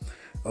into.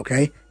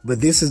 Okay,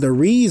 but this is the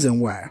reason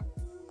why.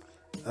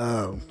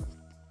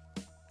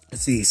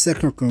 Let's see,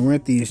 2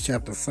 Corinthians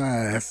chapter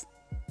 5,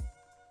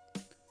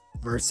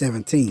 verse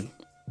 17.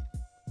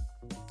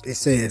 It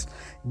says,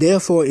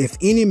 therefore, if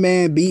any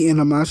man be in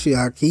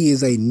Hamashiach, he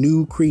is a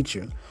new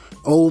creature.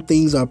 Old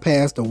things are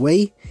passed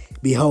away.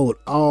 Behold,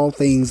 all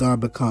things are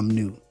become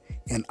new.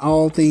 And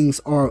all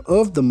things are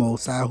of the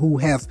Most High, who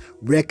hath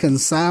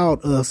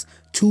reconciled us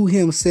to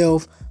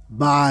himself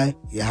by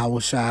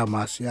Yahushua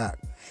Mashiach,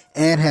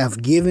 and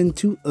have given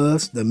to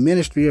us the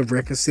ministry of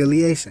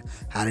reconciliation.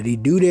 How did he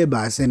do that?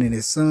 By sending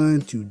his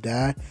son to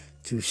die,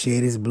 to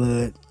shed his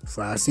blood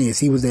for our sins.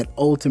 He was that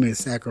ultimate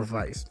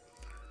sacrifice.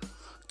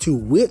 To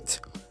wit,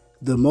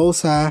 the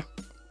Most High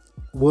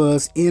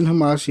was in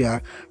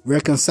Hamashiach,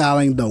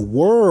 reconciling the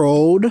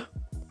world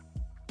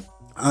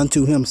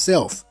unto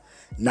himself,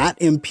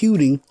 not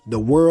imputing the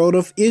world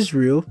of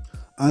Israel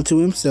unto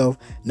himself,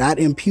 not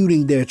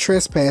imputing their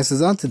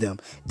trespasses unto them.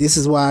 This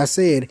is why I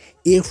said,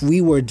 if we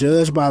were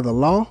judged by the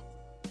law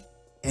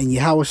and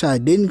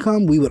Yahushua didn't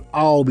come, we would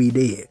all be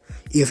dead,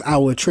 if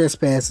our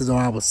trespasses or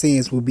our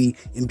sins would be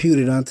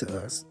imputed unto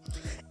us.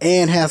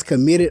 And hath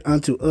committed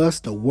unto us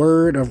the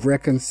word of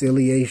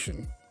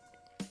reconciliation.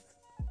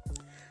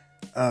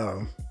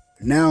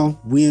 Now,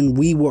 when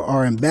we were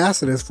our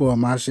ambassadors for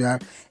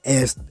Mashiach,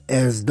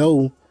 as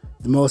though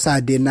the Most High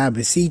did not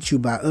beseech you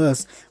by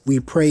us, we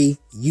pray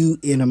you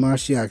in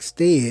Mashiach's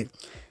stead,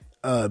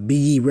 be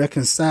ye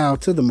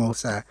reconciled to the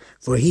Most High,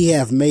 for he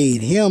hath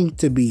made him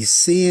to be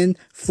sin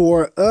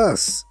for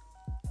us,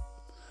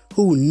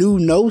 who knew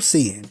no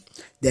sin,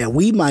 that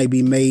we might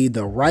be made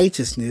the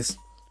righteousness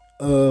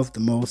of the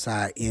Most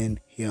High in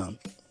him.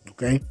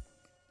 Okay.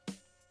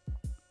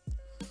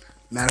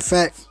 Matter of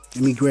fact,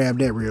 let me grab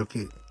that real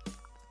quick.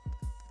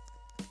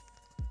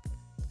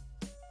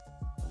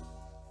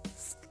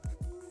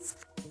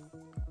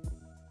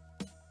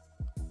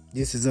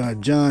 This is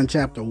John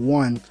chapter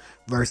 1,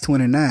 verse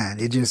 29.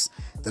 It just,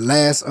 the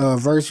last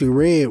verse we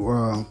read,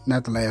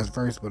 not the last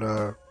verse, but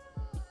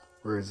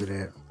where is it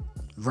at?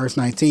 Verse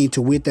 19,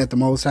 to wit that the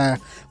Most High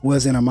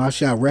was in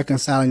Hamashiach,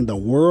 reconciling the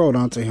world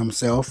unto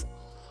himself.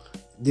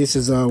 This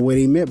is what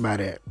he meant by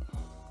that.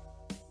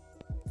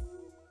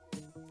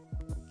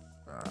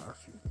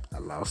 I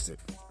lost it.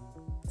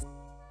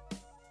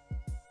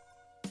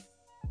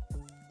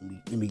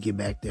 Let me get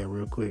back there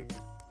real quick.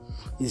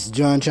 It's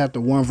John chapter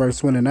 1, verse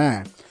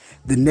 29.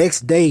 The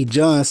next day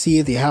John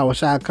seeth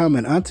Yahushua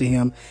coming unto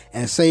him,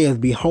 and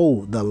saith,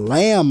 behold, the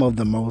Lamb of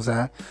the Most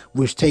High,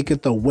 which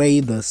taketh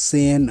away the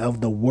sin of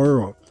the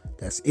world.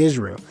 That's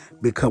Israel.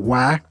 Because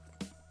why?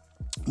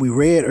 We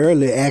read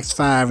earlier, Acts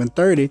 5 and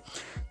 30,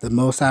 the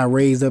Most High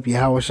raised up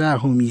Yahushua,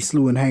 whom he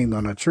slew and hanged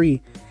on a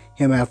tree.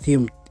 Him hath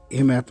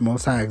the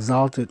Most High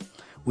exalted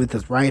with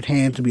his right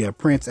hand to be a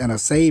prince and a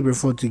savior,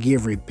 for to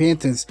give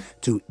repentance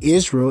to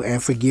Israel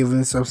and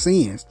forgiveness of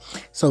sins.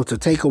 So to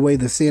take away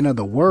the sin of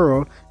the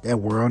world, that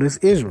world is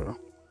Israel.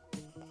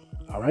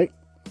 All right.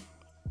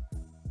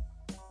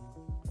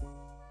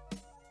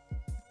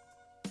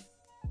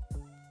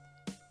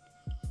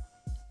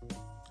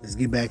 Let's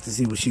get back to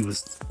see what she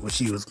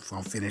was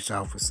gonna finish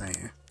off with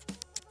saying.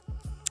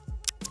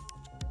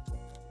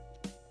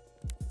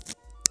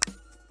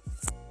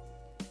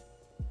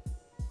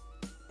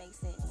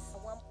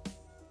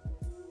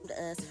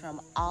 Us from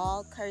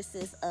all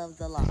curses of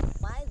the law.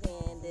 Why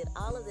then did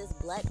all of this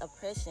black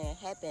oppression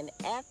happen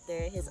after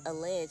his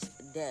alleged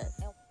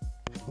death?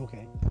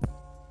 Okay.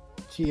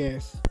 She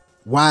asked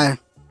why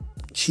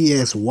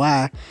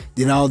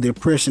did all the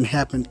oppression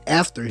happen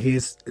after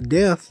his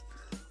death?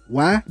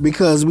 Why?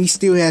 Because we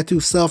still had to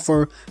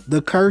suffer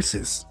the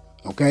curses.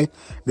 Okay?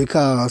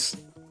 Because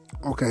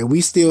we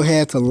still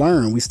had to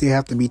learn. We still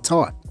have to be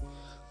taught.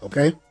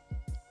 Okay?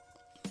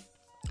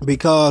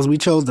 Because we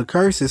chose the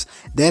curses,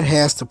 that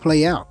has to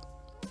play out.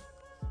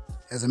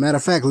 As a matter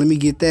of fact, let me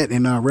get that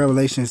in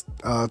Revelation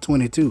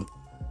 22.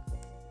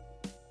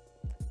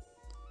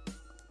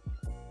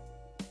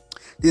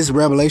 This is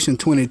Revelation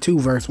 22,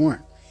 verse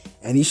 1.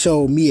 And he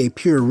showed me a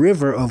pure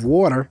river of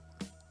water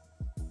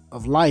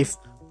of life,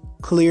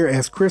 clear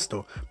as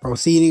crystal,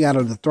 proceeding out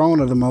of the throne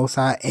of the Most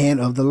High and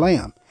of the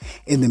Lamb.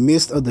 In the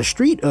midst of the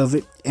street of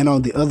it, and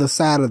on the other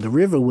side of the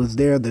river, was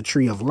there the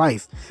tree of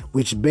life,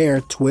 which bare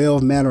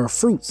 12 manner of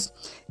fruits,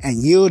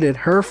 and yielded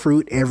her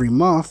fruit every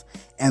month.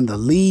 And the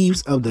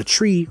leaves of the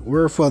tree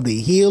were for the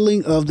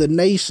healing of the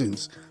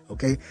nations.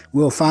 Okay,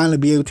 we'll finally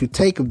be able to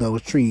take of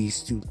those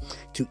trees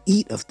to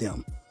eat of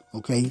them.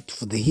 Okay,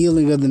 for the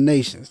healing of the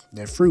nations,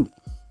 their fruit.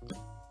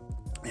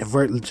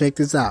 And check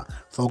this out.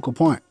 Focal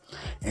point.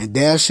 And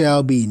there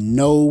shall be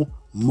no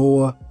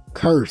more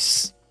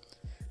curse.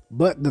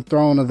 But the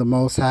throne of the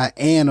Most High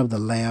and of the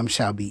Lamb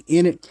shall be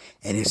in it,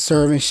 and his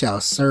servants shall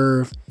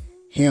serve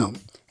him.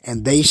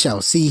 And they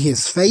shall see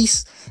his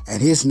face,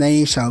 and his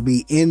name shall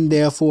be in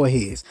their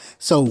foreheads.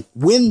 So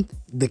when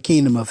the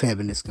kingdom of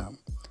heaven is come,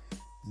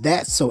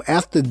 so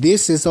after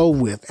this is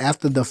over with,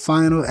 after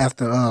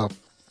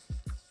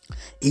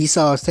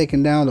Esau is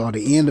taken down, or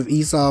the end of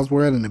Esau's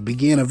world and the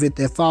beginning of it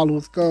that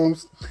follows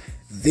comes,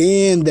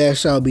 then there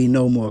shall be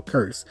no more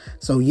curse.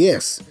 So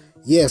yes,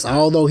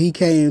 although he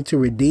came to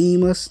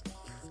redeem us,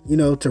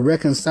 to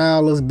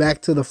reconcile us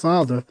back to the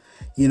Father,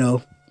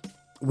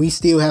 we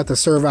still have to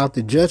serve out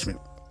the judgment.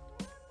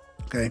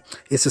 Okay,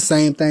 it's the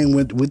same thing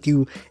with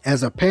you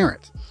as a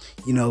parent.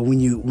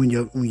 When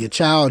your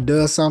child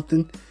does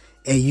something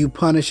and you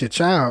punish your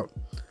child,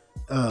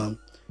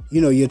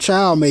 your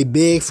child may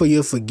beg for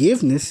your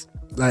forgiveness.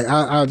 Like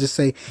I'll just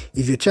say,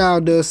 if your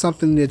child does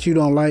something that you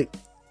don't like,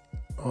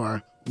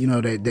 or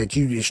that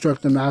you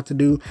instruct them not to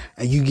do,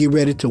 and you get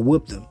ready to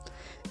whoop them,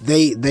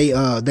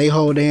 they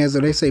hold their hands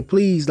and they say,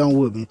 please don't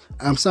whoop me.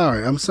 I'm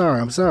sorry.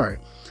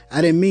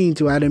 I didn't mean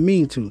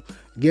to.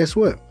 Guess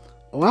what?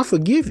 Oh, I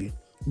forgive you.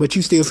 But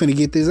you still finna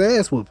get this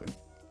ass whooping.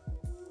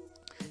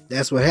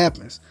 That's what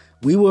happens.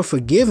 We were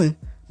forgiven.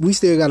 We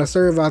still got to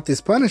serve out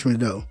this punishment,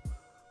 though.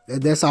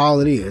 That's all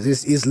it is.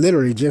 It's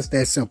literally just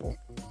that simple.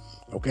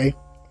 Okay?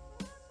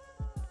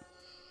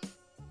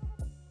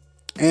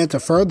 And to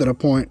further the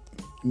point,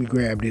 let me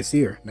grab this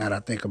here, now that I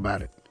think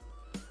about it.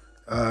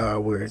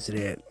 Where is it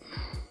at?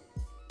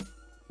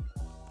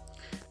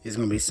 It's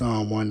going to be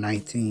Psalm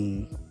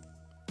 119.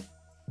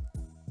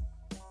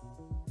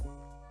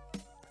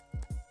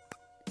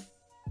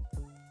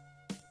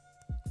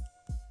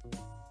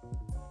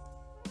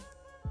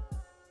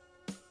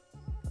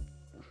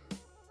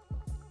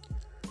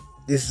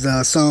 This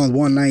is Psalm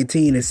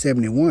 119 and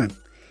 71.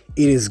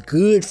 It is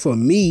good for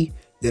me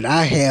that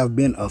I have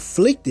been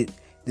afflicted,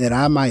 that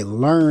I might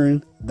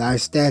learn thy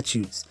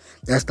statutes.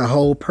 That's the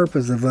whole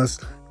purpose of us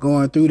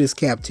going through this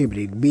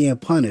captivity, being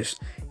punished,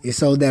 is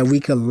so that we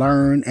can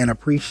learn and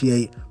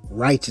appreciate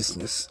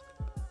righteousness.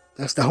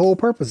 That's the whole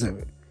purpose of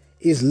it.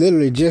 It's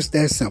literally just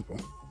that simple.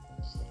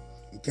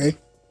 Okay?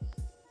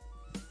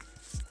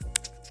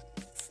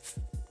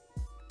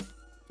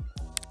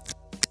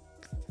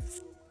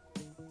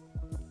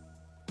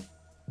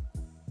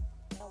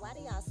 Why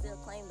do y'all still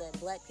claim that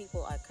black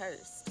people are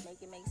cursed?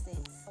 Make it make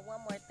sense. One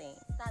more thing.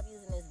 Stop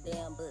using this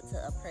damn book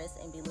to oppress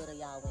and belittle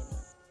y'all women.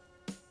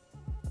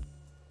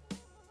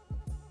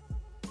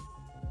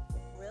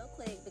 Real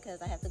quick, because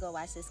I have to go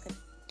watch this.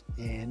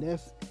 And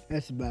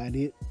that's about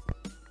it.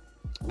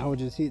 I was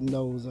just hitting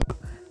those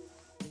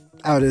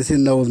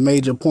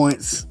major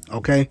points.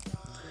 Okay.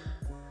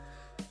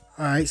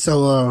 All right.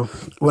 So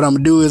what I'm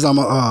gonna do is I'm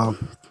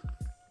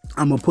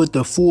gonna put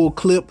the full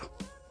clip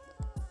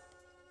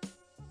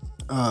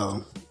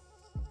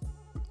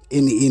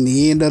in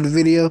the end of the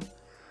video,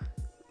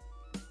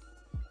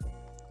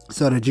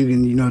 so that you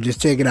can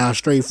just check it out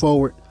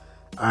straightforward.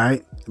 All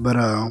right. But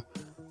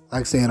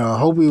like I said,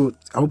 hope you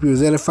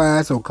was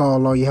edified. So call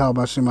Allah Yahweh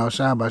Bashem Al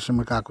Shah Bashem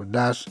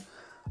Kakwadash.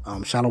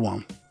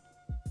 Shalom.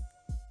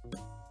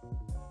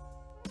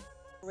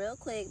 Real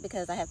quick,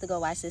 because I have to go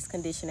wash this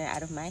conditioner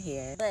out of my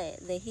hair. But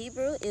the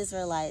Hebrew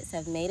Israelites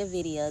have made a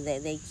video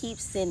that they keep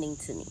sending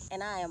to me.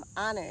 And I am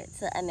honored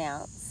to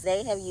announce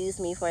they have used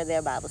me for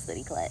their Bible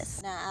study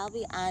class. Now, I'll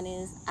be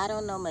honest, I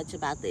don't know much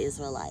about the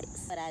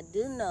Israelites. But I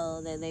do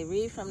know that they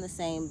read from the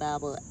same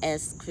Bible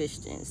as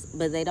Christians.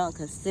 But they don't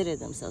consider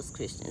themselves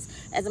Christians.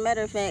 As a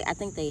matter of fact, I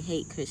think they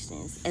hate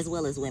Christians as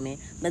well as women.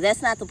 But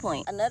that's not the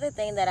point. Another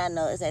thing that I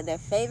know is that their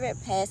favorite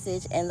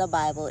passage in the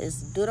Bible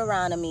is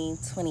Deuteronomy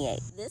 28.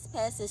 This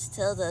passage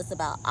tells us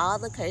about all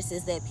the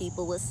curses that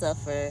people would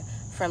suffer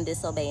from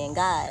disobeying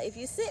God. If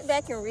you sit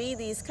back and read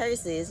these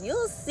curses,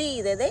 you'll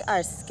see that they are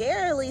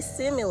scarily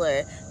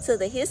similar to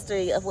the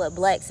history of what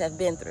blacks have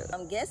been through.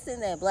 I'm guessing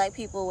that black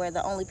people were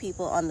the only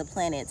people on the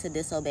planet to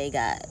disobey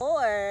God.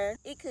 Or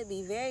it could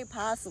be very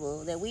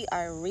possible that we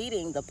are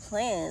reading the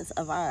plans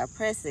of our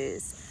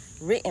oppressors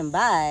written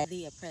by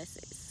the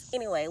oppressors.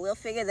 Anyway, we'll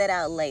figure that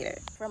out later.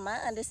 From my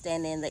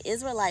understanding, the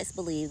Israelites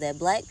believe that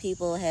black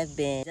people have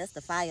been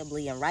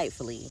justifiably and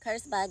rightfully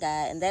cursed by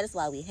God, and that is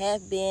why we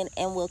have been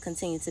and will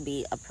continue to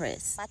be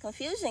oppressed. My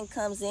confusion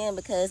comes in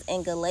because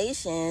in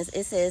Galatians,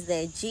 it says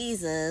that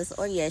Jesus,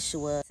 or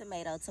Yeshua,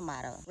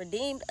 tomato,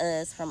 redeemed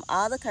us from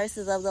all the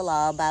curses of the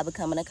law by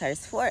becoming a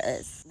curse for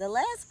us. The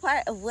last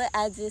part of what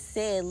I just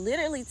said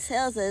literally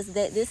tells us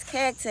that this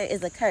character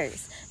is a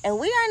curse, and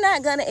we are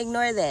not going to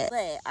ignore that.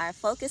 But our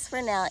focus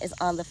for now is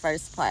on the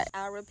first part.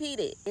 I'll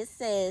repeat it. It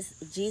says,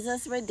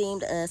 Jesus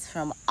redeemed us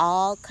from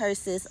all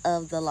curses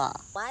of the law.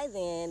 Why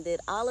then did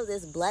all of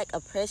this black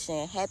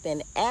oppression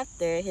happen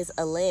after his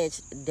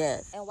alleged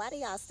death? And why do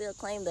y'all still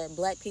claim that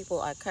black people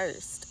are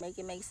cursed? Make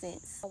it make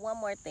sense. One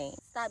more thing.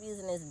 Stop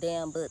using this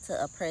damn book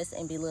to oppress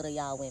and belittle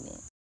y'all women.